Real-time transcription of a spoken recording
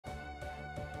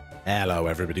Hello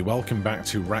everybody, welcome back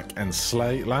to Rack and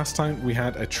Slay. Last time we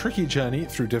had a tricky journey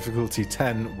through difficulty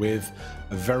 10 with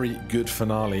a very good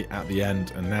finale at the end,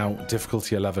 and now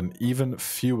difficulty 11, even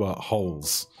fewer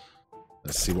holes.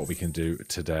 Let's see what we can do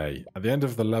today. At the end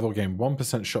of the level, gain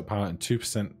 1% shot power and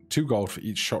 2 gold for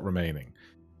each shot remaining.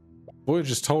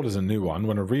 Voyager's told us a new one.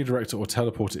 When a redirector or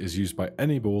teleporter is used by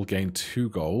any ball, gain 2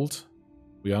 gold.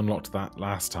 We unlocked that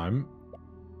last time.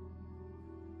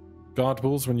 Guard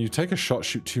balls, when you take a shot,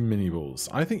 shoot 2 mini balls.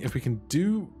 I think if we can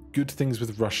do good things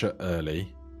with Russia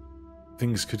early,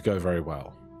 things could go very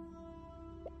well.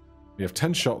 We have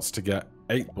 10 shots to get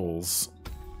 8 balls.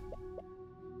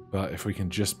 But if we can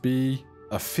just be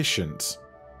efficient,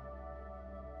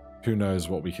 who knows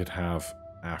what we could have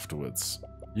afterwards.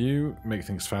 You make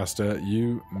things faster,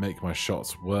 you make my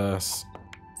shots worse.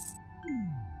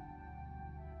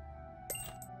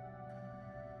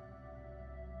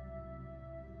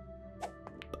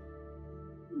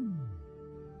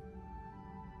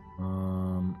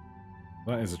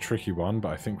 That is a tricky one,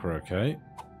 but I think we're okay.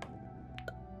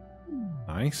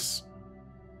 Nice.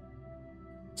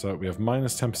 So we have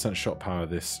minus 10% shot power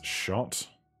this shot.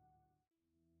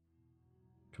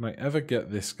 Can I ever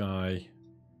get this guy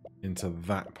into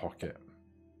that pocket?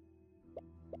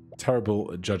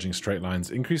 Terrible at judging straight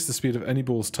lines. Increase the speed of any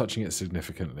balls touching it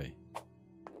significantly.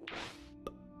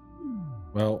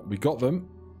 Well, we got them.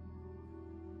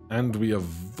 And we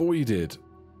avoided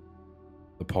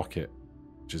the pocket,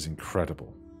 which is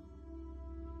incredible.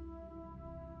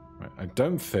 Right, I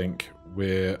don't think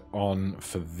we're on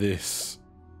for this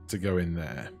to go in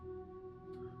there.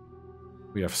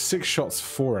 We have 6 shots,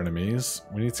 4 enemies.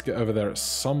 We need to get over there at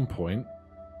some point.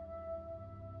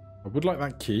 I would like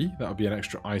that key. That would be an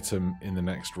extra item in the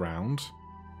next round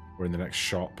or in the next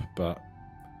shop, but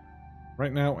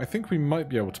right now I think we might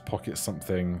be able to pocket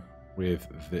something with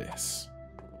this.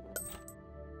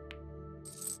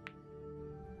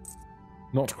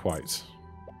 Not quite.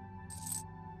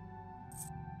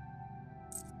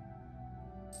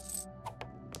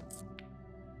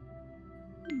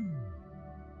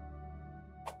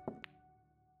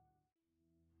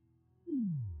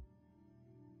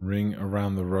 Ring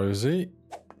around the rosy.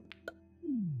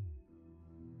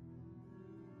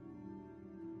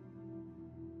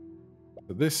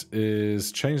 But this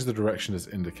is change the direction as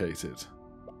indicated.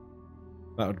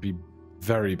 That would be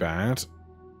very bad.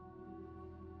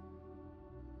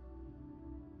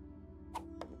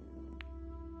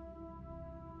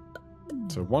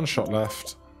 So 1 shot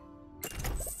left,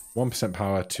 1%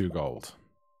 power, 2 gold.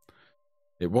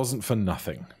 It wasn't for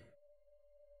nothing.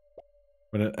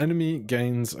 When an enemy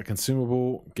gains a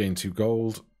consumable, gain 2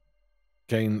 gold,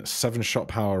 gain 7 shot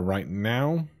power right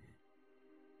now.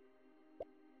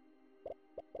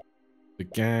 The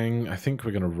gang, I think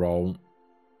we're going to roll.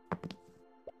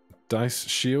 Dice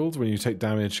shield, when you take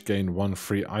damage, gain 1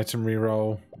 free item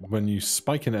reroll. When you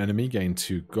spike an enemy, gain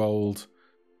 2 gold.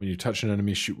 When you touch an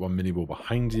enemy, shoot 1 mini ball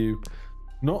behind you.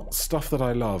 Not stuff that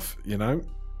I love, you know?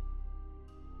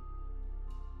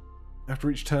 After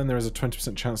each turn, there is a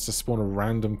 20% chance to spawn a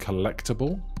random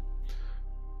collectible.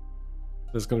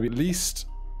 There's going to be at least,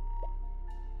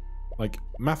 like,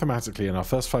 mathematically, in our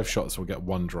first 5 shots, we'll get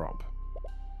 1 drop.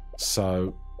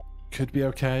 So, could be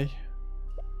okay.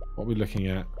 What are we looking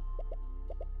at?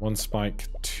 1 spike,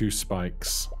 2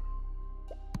 spikes.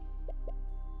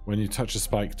 When you touch a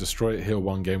spike, destroy it, heal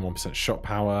 1, gain 1% shot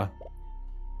power.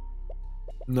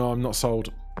 No, I'm not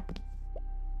sold.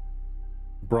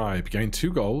 Bribe, gain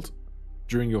 2 gold.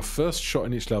 During your first shot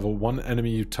in each level, 1 enemy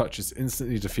you touch is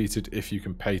instantly defeated if you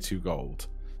can pay 2 gold.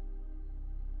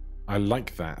 I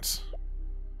like that.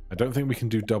 I don't think we can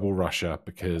do double Russia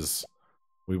because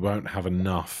we won't have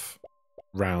enough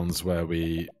rounds where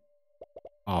we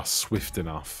are swift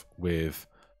enough with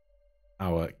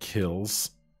our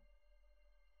kills.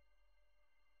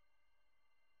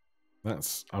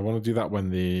 I want to do that when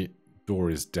the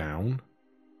door is down.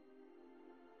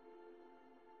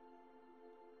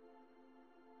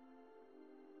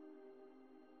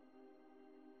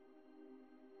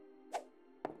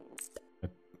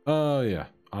 Oh yeah,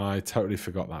 I totally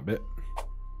forgot that bit.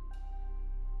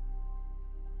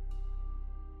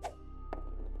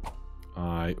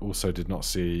 I also did not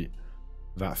see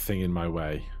that thing in my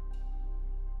way.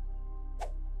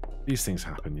 These things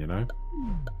happen, you know?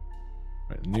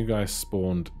 Right, the new guy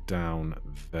spawned down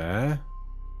there.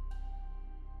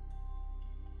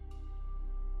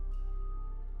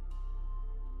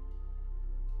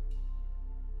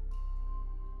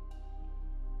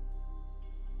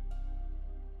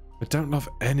 I don't love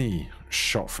any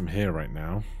shot from here right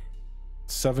now.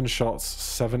 7 shots,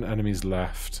 7 enemies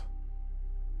left.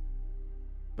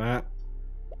 That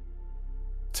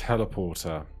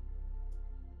teleporter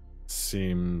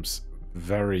seems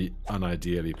very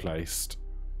unideally placed.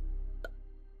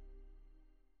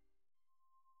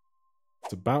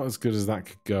 It's about as good as that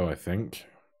could go, I think.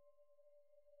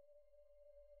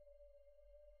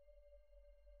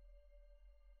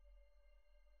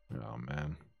 Oh,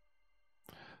 man.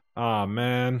 Ah,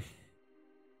 man.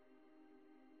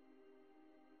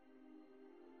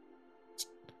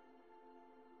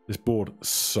 This board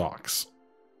sucks.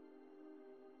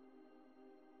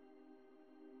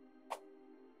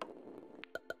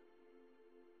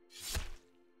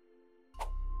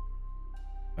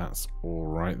 That's all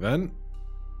right then.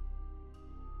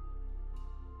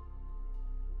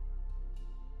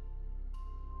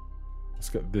 Let's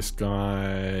get this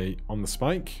guy on the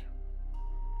spike.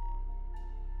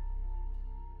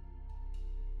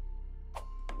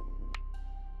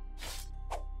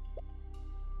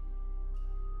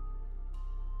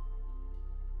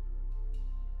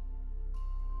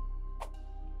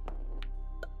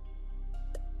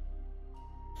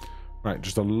 Right,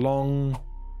 just a long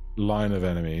line of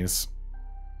enemies.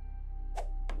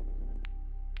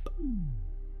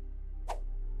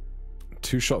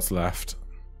 Two shots left.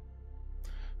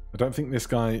 I don't think this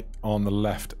guy on the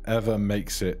left ever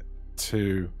makes it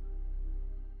to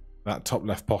that top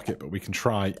left pocket, but we can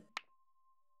try.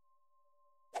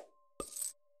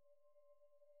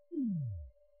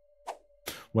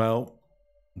 Well,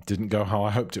 didn't go how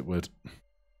I hoped it would.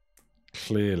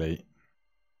 Clearly.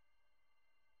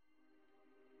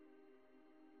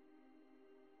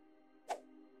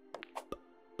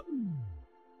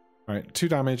 Alright, 2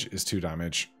 damage is 2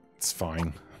 damage. It's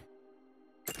fine.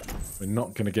 We're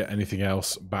not going to get anything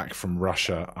else back from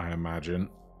Russia, I imagine.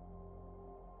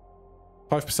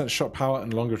 5% shot power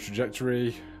and longer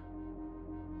trajectory.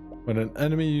 When an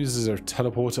enemy uses a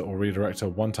teleporter or redirector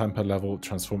 1 time per level,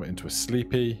 transform it into a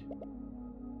sleepy.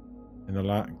 In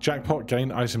the jackpot,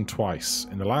 gain item twice.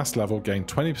 In the last level, gain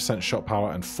 20% shot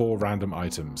power and 4 random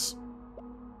items.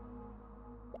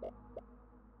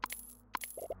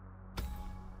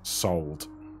 Sold.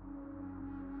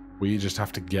 We just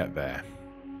have to get there.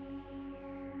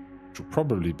 Which will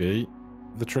probably be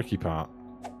the tricky part.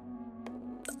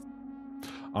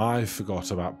 I forgot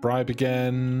about bribe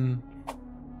again.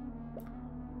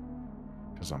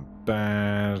 Because I'm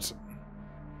bad.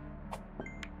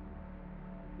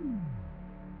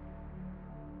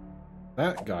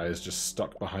 That guy is just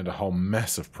stuck behind a whole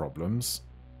mess of problems.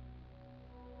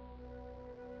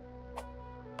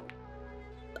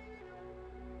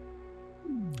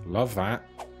 Love that.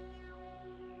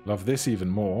 Love this even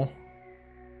more.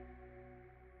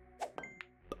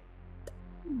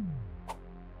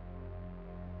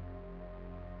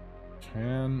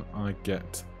 Can I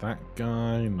get that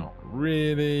guy? Not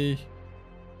really.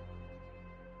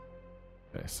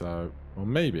 Okay, so, well,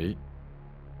 maybe.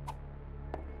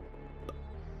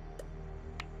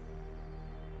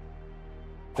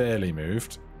 Barely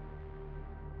moved.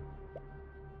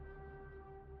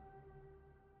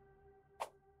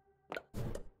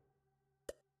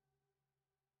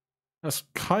 That's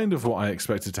kind of what I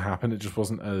expected to happen. It just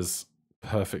wasn't as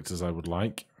perfect as I would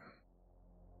like.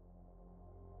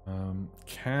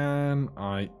 Can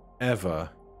I ever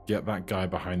get that guy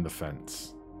behind the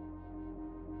fence?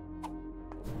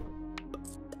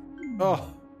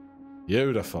 Oh,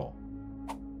 beautiful.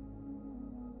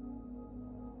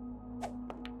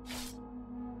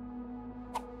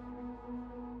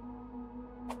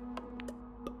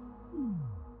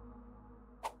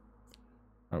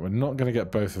 Right, we're not going to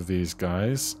get both of these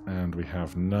guys, and we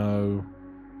have no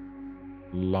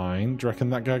line. Do you reckon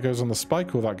that guy goes on the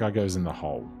spike or that guy goes in the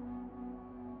hole?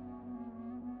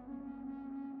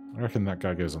 I reckon that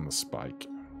guy goes on the spike.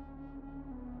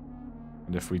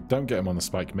 And if we don't get him on the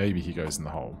spike, maybe he goes in the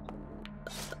hole.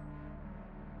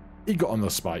 He got on the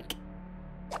spike.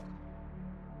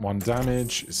 1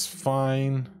 damage is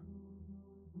fine.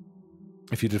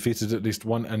 If you defeated at least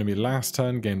 1 enemy last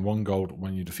turn, gain 1 gold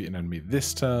when you defeat an enemy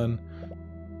this turn.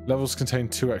 Levels contain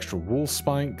 2 extra wall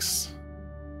spikes.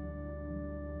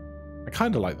 I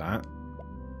kind of like that.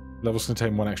 Levels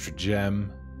contain 1 extra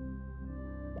gem.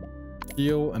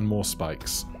 Heal and more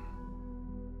spikes.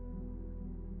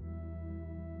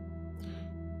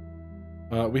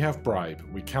 We have bribe.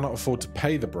 We cannot afford to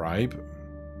pay the bribe.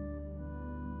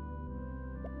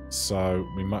 So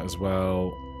we might as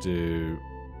well do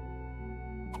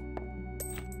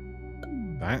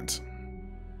that.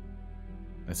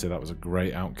 I'd say that was a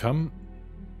great outcome.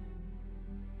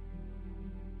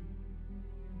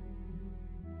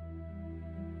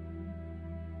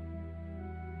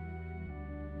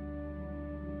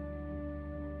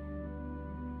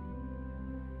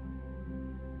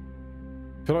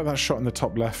 I feel like that shot in the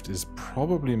top left is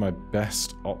probably my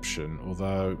best option,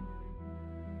 although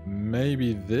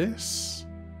maybe this?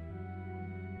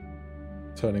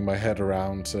 Turning my head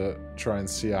around to try and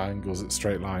see angles at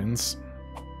straight lines.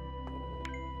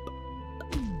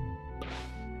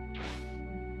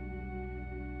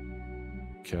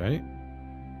 Okay.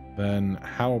 Then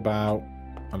how about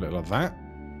a little of that?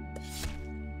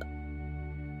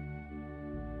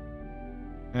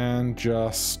 And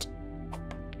just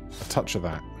a touch of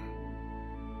that.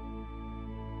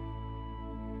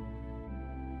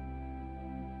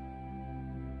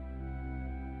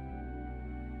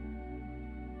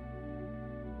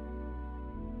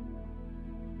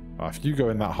 Oh, if you go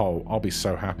in that hole, I'll be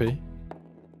so happy.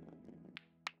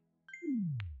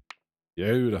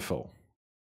 Beautiful.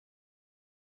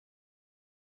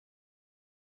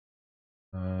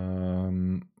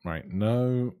 Right,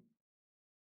 no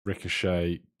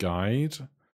ricochet guide.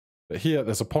 But here,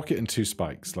 there's a pocket and 2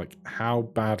 spikes. Like, how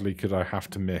badly could I have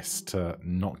to miss to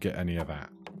not get any of that?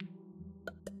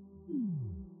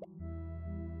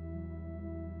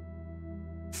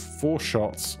 Four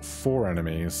shots, 4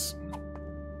 enemies.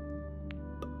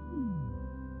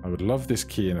 I would love this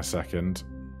key in a second.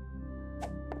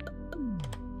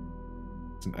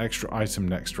 It's an extra item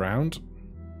next round.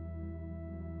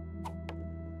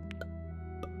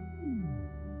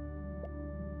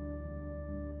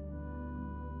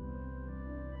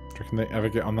 Can they ever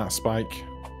get on that spike?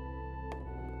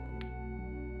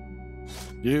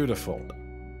 Beautiful.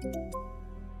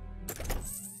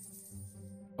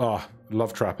 Ah,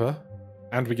 love Trapper.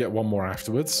 And we get 1 more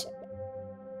afterwards.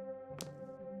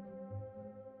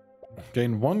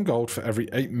 Gain 1 gold for every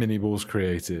 8 mini balls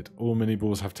created. All mini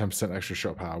balls have 10% extra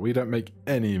shot power. We don't make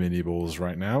any mini balls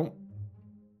right now.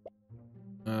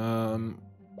 1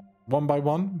 by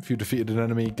 1. If you defeated an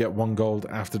enemy, get 1 gold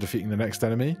after defeating the next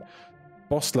enemy.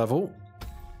 Boss level.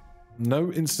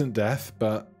 No instant death,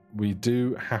 but we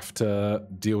do have to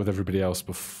deal with everybody else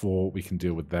before we can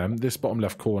deal with them. This bottom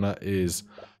left corner is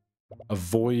a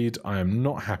void I am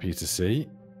not happy to see.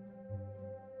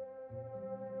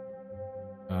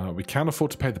 We can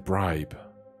afford to pay the bribe.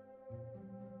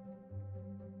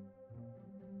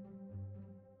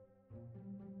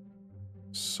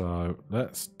 So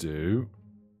let's do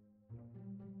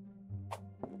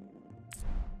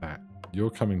that. You're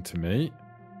coming to me.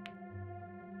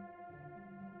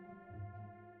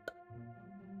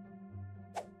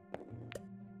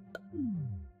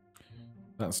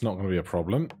 That's not going to be a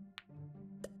problem.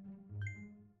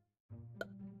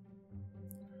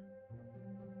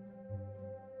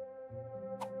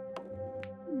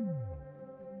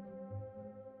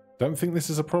 Don't think this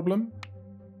is a problem?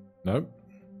 No.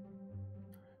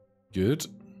 Good.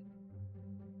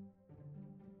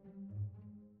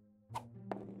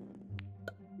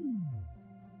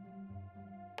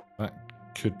 That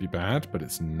could be bad, but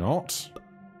it's not.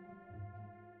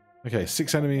 Okay,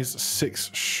 6 enemies,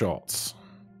 6 shots.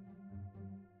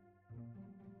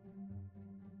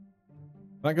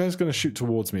 That guy's going to shoot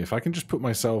towards me. If I can just put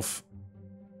myself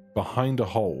behind a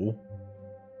hole,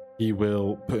 he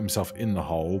will put himself in the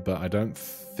hole, but I don't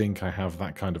think I have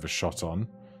that kind of a shot on.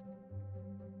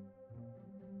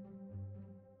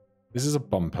 This is a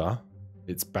bumper.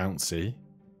 It's bouncy.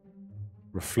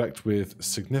 Reflect with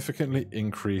significantly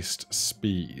increased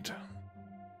speed.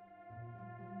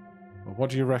 Well, what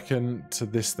do you reckon to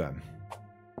this then?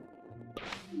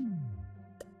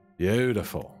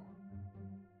 Beautiful.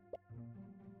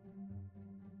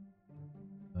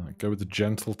 Go with the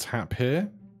gentle tap here.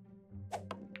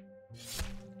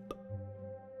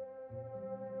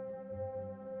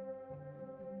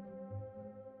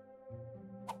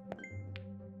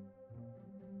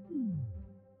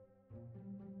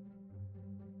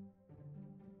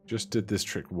 Just did this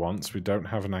trick once. We don't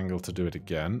have an angle to do it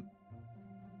again.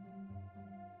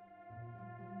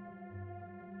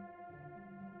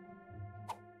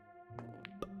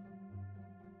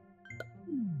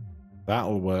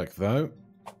 That'll work though.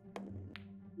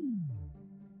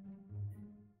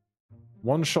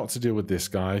 One shot to deal with this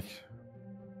guy.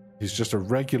 He's just a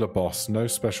regular boss, no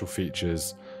special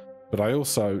features. But I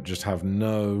also just have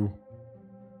no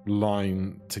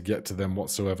line to get to them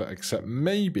whatsoever, except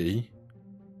maybe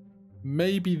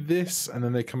this, and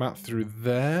then they come out through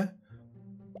there.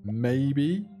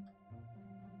 Maybe.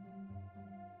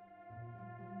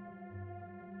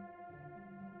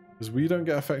 Because we don't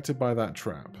get affected by that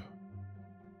trap.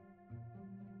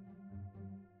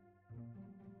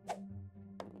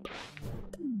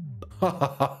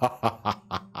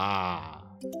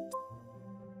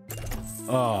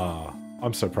 Ah,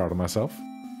 I'm so proud of myself.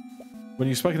 When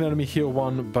you spike an enemy, heal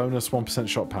 1, bonus 1%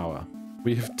 shot power.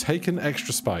 We have taken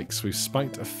extra spikes. We've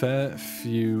spiked a fair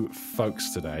few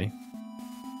folks today.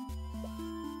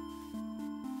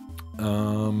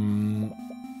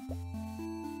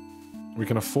 We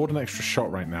can afford an extra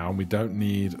shot right now, and we don't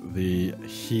need the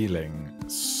healing.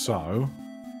 So,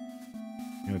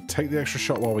 I'm going to take the extra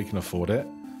shot while we can afford it.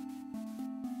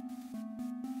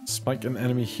 Spike an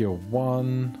enemy, heal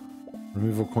 1.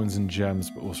 Remove all coins and gems,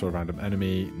 but also a random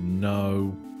enemy.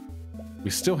 No.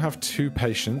 We still have 2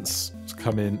 patients to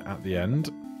come in at the end.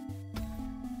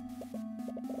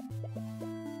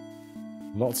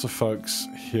 Lots of folks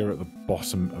here at the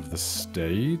bottom of the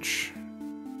stage.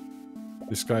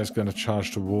 This guy's going to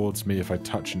charge towards me if I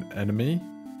touch an enemy.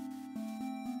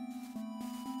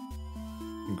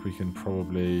 I think we can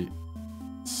probably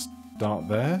start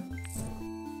there.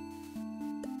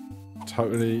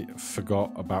 Totally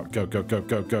forgot about... Go, go, go,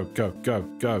 go, go, go, go,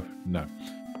 go. No.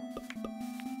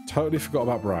 Totally forgot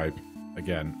about bribe.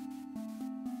 Again.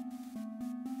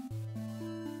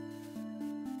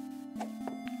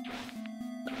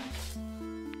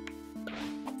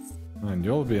 And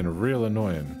you're being real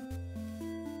annoying.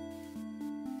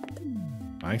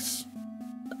 Nice.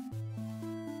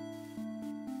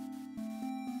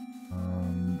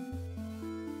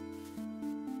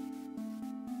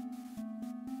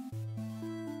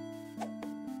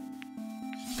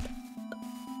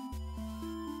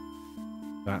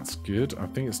 That's good. I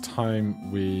think it's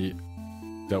time we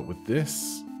dealt with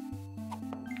this.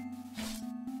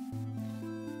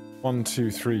 1, 2,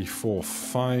 3, 4,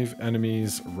 5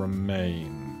 enemies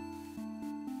remain.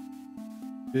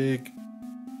 Big,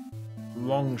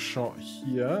 long shot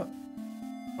here.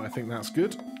 I think that's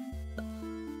good.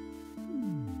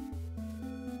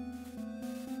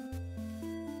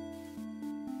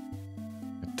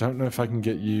 I don't know if I can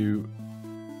get you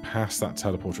past that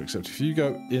teleporter, except if you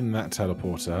go in that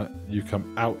teleporter, you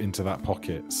come out into that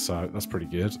pocket, so that's pretty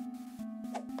good.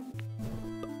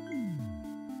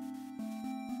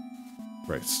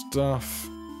 Great stuff.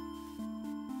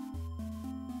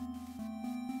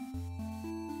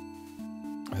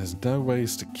 There's no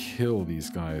ways to kill these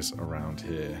guys around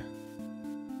here.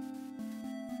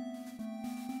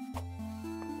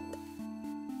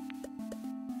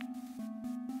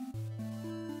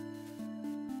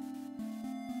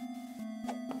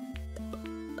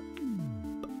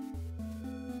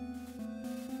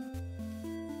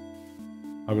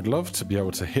 I would love to be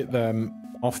able to hit them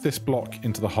off this block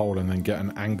into the hole and then get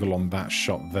an angle on that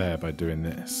shot there by doing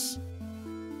this.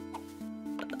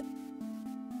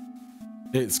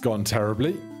 It's gone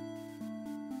terribly.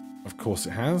 Of course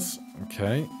it has.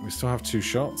 Okay, we still have 2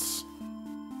 shots.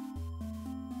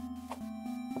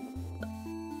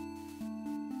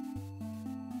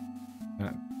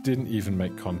 That didn't even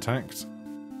make contact.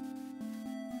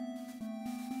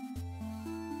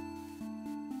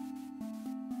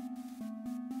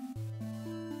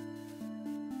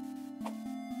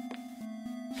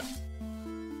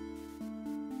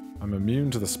 I'm immune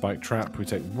to the spike trap. We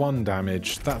take 1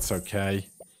 damage. That's okay.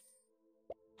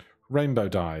 Rainbow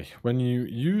die. When you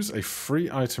use a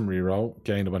free item reroll,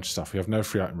 gain a bunch of stuff. We have no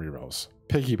free item rerolls.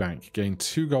 Piggy bank. Gain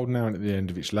 2 gold now and at the end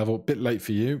of each level. Bit late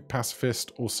for you.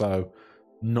 Pacifist. Also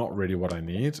not really what I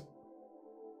need.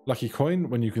 Lucky coin.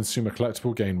 When you consume a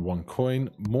collectible, gain 1 coin.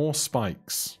 More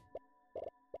spikes.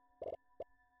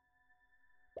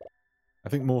 I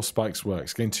think more spikes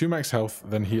works. Gain 2 max health,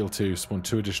 then heal 2, spawn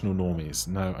 2 additional normies.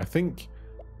 No, I think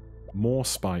more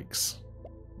spikes.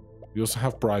 We also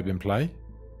have bribe in play.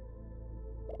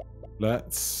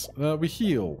 Let's... we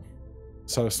heal.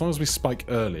 So as long as we spike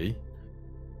early,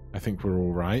 I think we're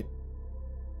all right.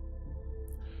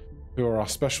 Who are our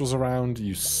specials around?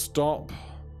 You stop.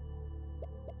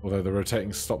 Although the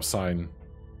rotating stop sign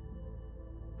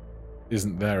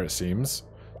isn't there, it seems.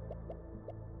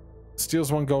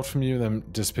 Steals 1 gold from you, then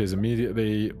disappears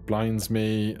immediately. Blinds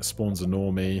me, spawns a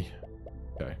normie.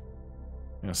 Okay.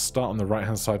 I'm going to start on the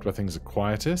right-hand side where things are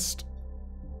quietest.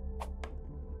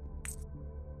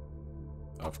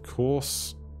 Of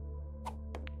course.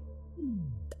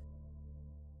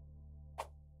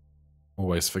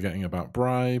 Always forgetting about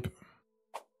bribe.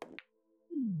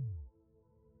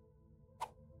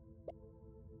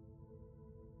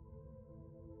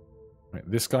 Right,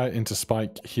 this guy into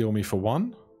spike, heal me for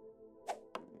 1.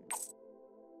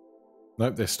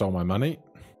 Nope, they stole my money.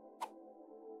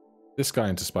 This guy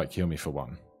into spike, heal me for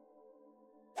 1.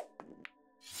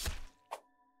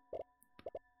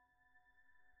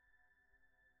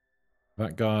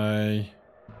 That guy...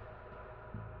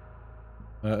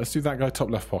 let's do that guy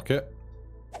top left pocket.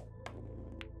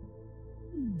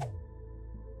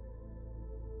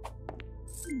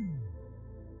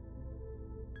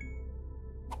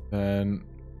 Then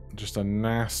just a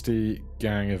nasty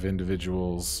gang of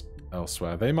individuals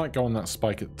elsewhere. They might go on that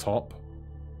spike at the top.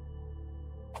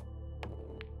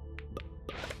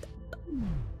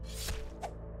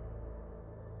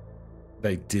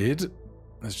 They did.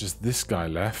 There's just this guy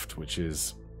left, which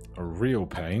is a real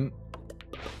pain.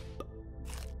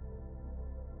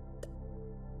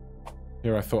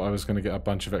 Here I thought I was going to get a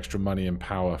bunch of extra money and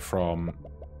power from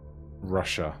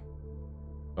Russia,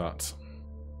 but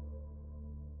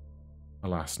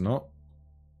alas not.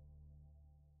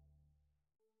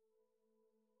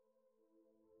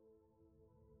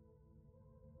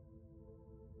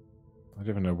 I don't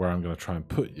even know where I'm going to try and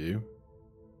put you.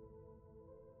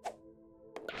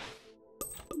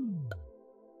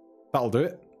 That'll do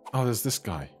it. Oh, there's this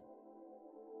guy.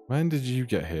 When did you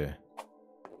get here?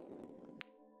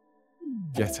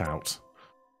 Get out.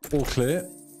 All clear.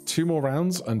 2 more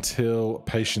rounds until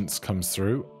patience comes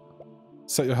through.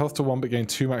 Set your health to 1 but gain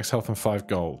 2 max health and 5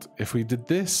 gold. If we did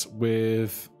this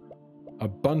with a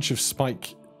bunch of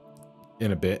spike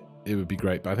in a bit, it would be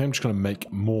great. But I think I'm just going to make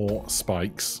more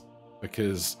spikes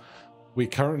because we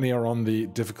currently are on the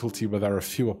difficulty where there are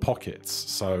fewer pockets.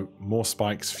 So more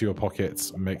spikes, fewer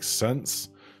pockets makes sense.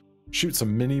 Shoots a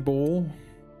mini ball.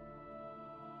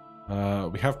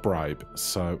 We have bribe,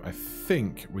 so I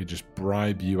think we just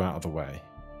bribe you out of the way.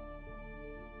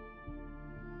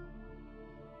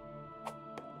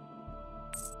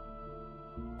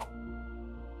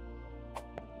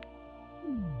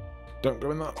 Don't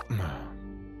go in that.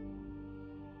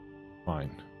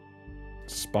 Fine.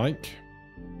 Spike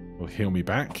will heal me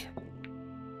back.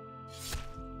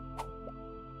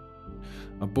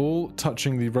 A ball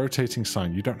touching the rotating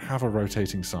sign. You don't have a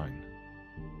rotating sign,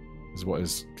 is what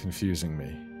is confusing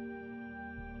me.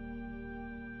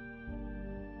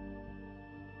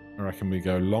 I reckon we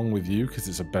go long with you because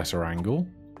it's a better angle.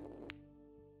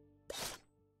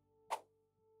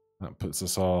 That puts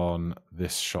us on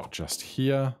this shot just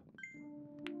here.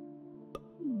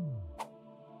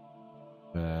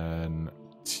 Then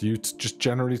you just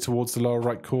generally towards the lower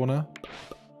right corner.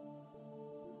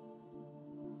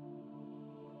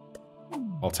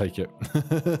 I'll take it.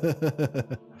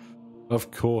 Of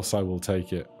course I will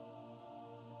take it.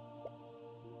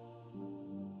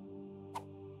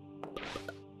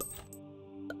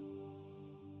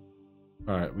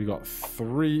 Alright, we got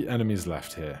 3 enemies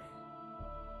left here.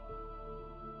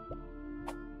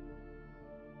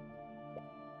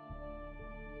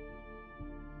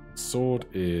 Sword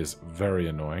is very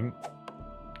annoying.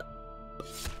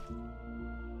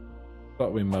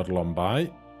 But we muddle on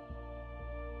by.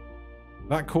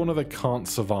 That corner, they can't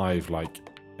survive, like,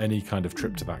 any kind of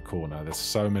trip to that corner. There's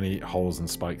so many holes and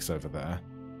spikes over there.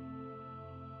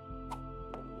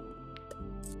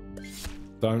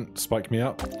 Don't spike me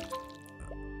up.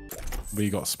 We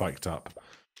got spiked up.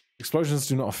 Explosions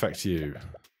do not affect you.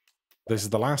 This is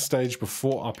the last stage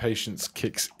before our patience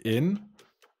kicks in.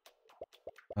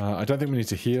 I don't think we need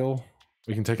to heal.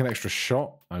 We can take an extra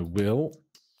shot. I will.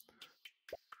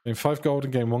 Gain 5 gold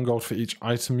and gain 1 gold for each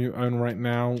item you own right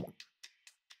now.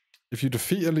 If you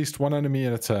defeat at least 1 enemy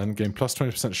in a turn, gain plus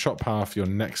 20% shot power for your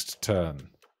next turn.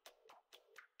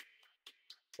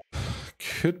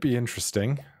 Could be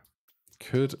interesting.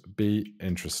 Could be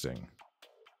interesting.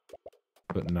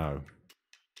 But no.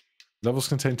 Levels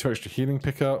contain 2 extra healing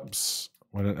pickups.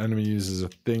 When an enemy uses a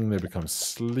thing, they become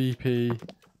sleepy.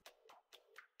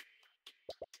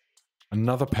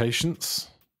 Another patience.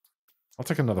 I'll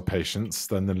take another patience.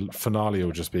 Then the finale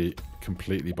will just be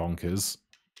completely bonkers.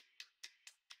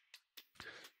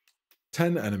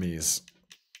 10 enemies.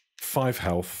 5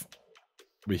 health.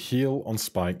 We heal on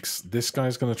spikes. This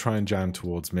guy's going to try and jam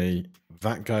towards me.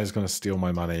 That guy's going to steal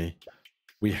my money.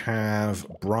 We have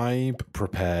bribe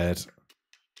prepared.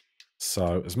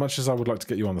 So as much as I would like to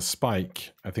get you on the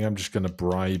spike, I think I'm just going to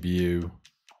bribe you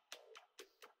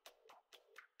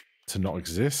to not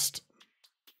exist.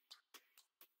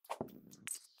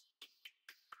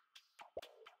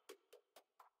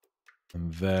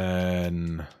 And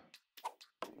then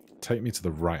take me to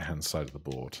the right-hand side of the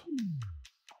board.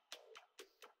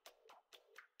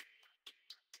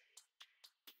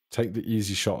 Take the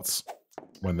easy shots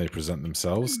when they present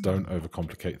themselves. Don't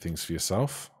overcomplicate things for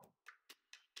yourself.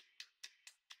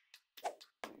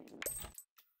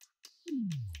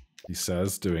 He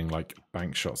says, doing like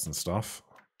bank shots and stuff.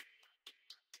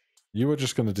 You are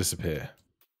just going to disappear.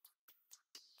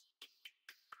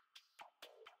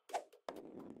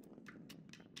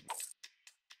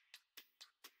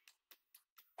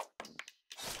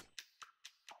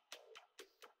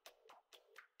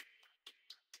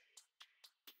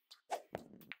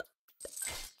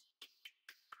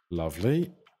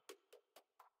 Lovely.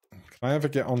 I ever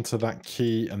get onto that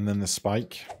key and then the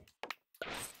spike?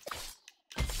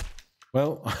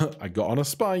 Well, I got on a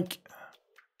spike.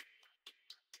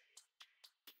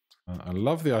 I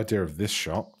love the idea of this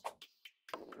shot.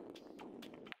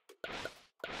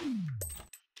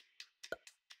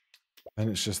 And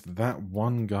it's just that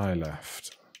one guy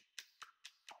left.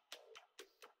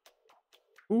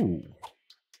 Ooh.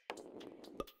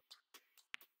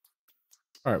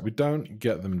 Alright, we don't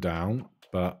get them down,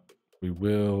 but we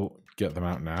will get them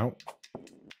out now.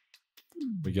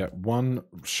 We get one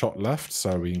shot left,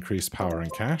 so we increase power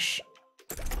and cash.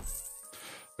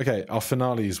 Okay, our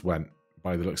finales went,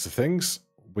 by the looks of things.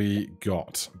 We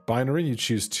got binary. You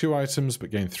choose 2 items, but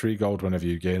gain 3 gold whenever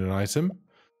you gain an item.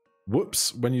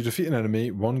 Whoops, when you defeat an enemy,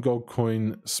 1 gold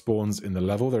coin spawns in the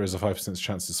level. There is a 5%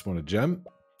 chance to spawn a gem.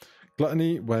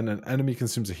 Gluttony, when an enemy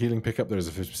consumes a healing pickup, there is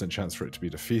a 50% chance for it to be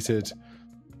defeated.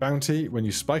 Bounty, when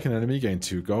you spike an enemy, gain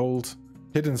 2 gold.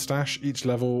 Hidden stash, each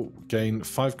level, gain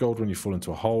 5 gold when you fall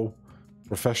into a hole.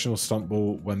 Professional stunt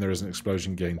ball, when there is an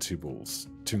explosion, gain 2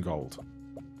 gold.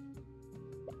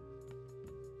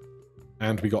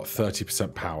 And we got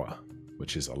 30% power,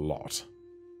 which is a lot.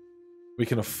 We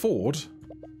can afford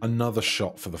another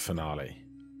shot for the finale.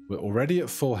 We're already at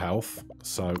full health,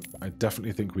 so I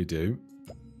definitely think we do.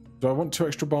 Do I want 2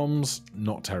 extra bombs?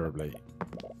 Not terribly.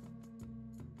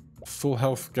 Full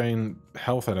health gain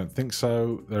health? I don't think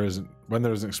so. When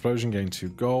there is an explosion, gain 2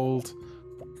 gold.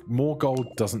 More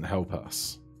gold doesn't help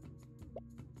us.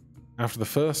 After the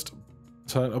first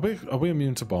turn, are we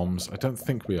immune to bombs? I don't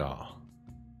think we are.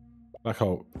 Black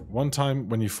hole. One time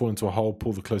when you fall into a hole,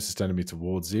 pull the closest enemy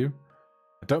towards you.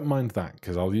 I don't mind that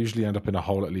because I'll usually end up in a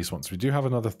hole at least once. We do have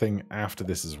another thing after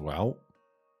this as well.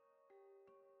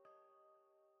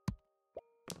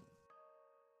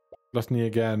 Gluttony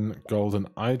again, golden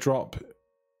eye drop.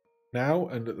 Now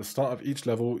and at the start of each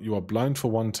level, you are blind for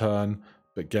 1 turn,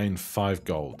 but gain 5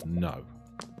 gold. No.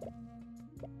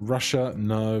 Russia,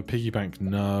 no. Piggy bank,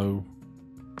 no.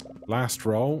 Last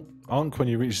roll. Ankh, when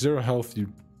you reach 0 health, you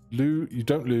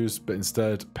don't lose, but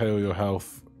instead pay all your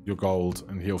health, your gold,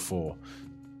 and heal 4.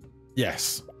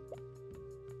 Yes.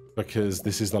 Because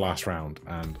this is the last round,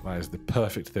 and that is the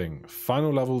perfect thing.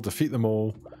 Final level, defeat them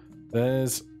all.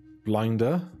 There's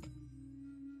Blinder.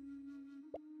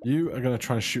 You are going to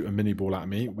try and shoot a mini ball at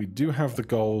me. We do have the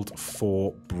gold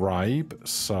for bribe,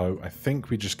 so I think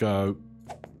we just go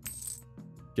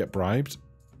get bribed.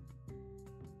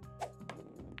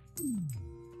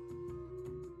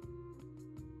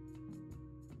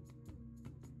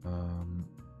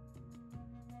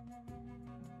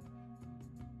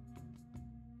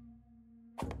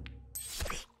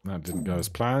 That didn't go as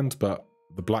planned, but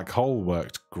the black hole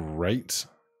worked great.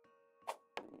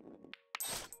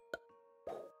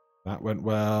 That went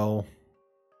well.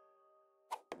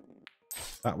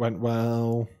 That went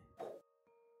well.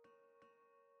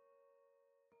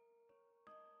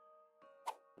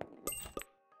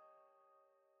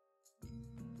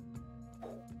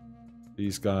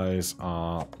 These guys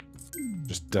are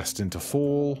just destined to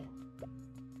fall.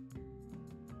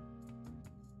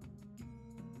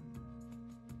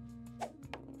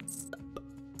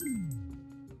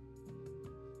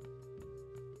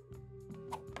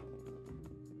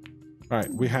 Right,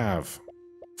 we have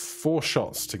 4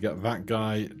 shots to get that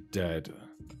guy dead.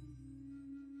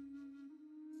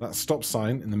 That stop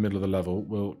sign in the middle of the level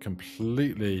will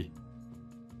completely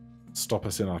stop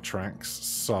us in our tracks.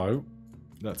 So,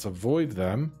 let's avoid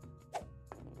them.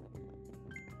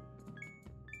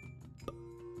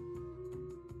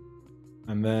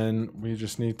 And then we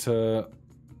just need to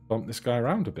bump this guy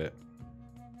around a bit.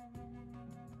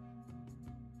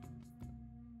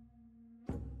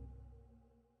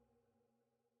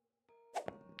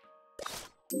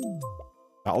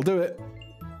 That'll do it.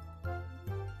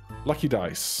 Lucky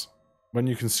dice. When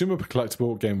you consume a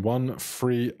collectible, gain 1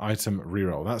 free item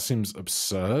reroll. That seems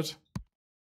absurd.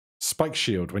 Spike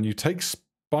shield. When you take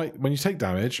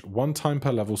damage, 1 time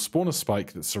per level, spawn a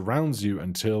spike that surrounds you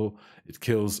until it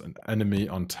kills an enemy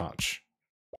on touch.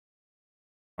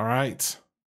 All right.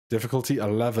 Difficulty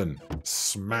 11.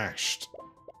 Smashed.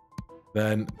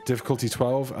 Then difficulty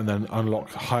 12, and then unlock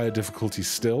higher difficulty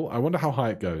still. I wonder how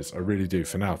high it goes. I really do.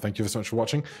 For now, thank you so much for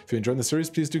watching. If you enjoyed the series,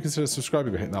 please do consider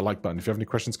subscribing by hitting that like button. If you have any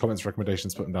questions, comments,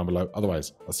 recommendations, put them down below.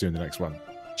 Otherwise, I'll see you in the next one.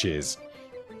 Cheers.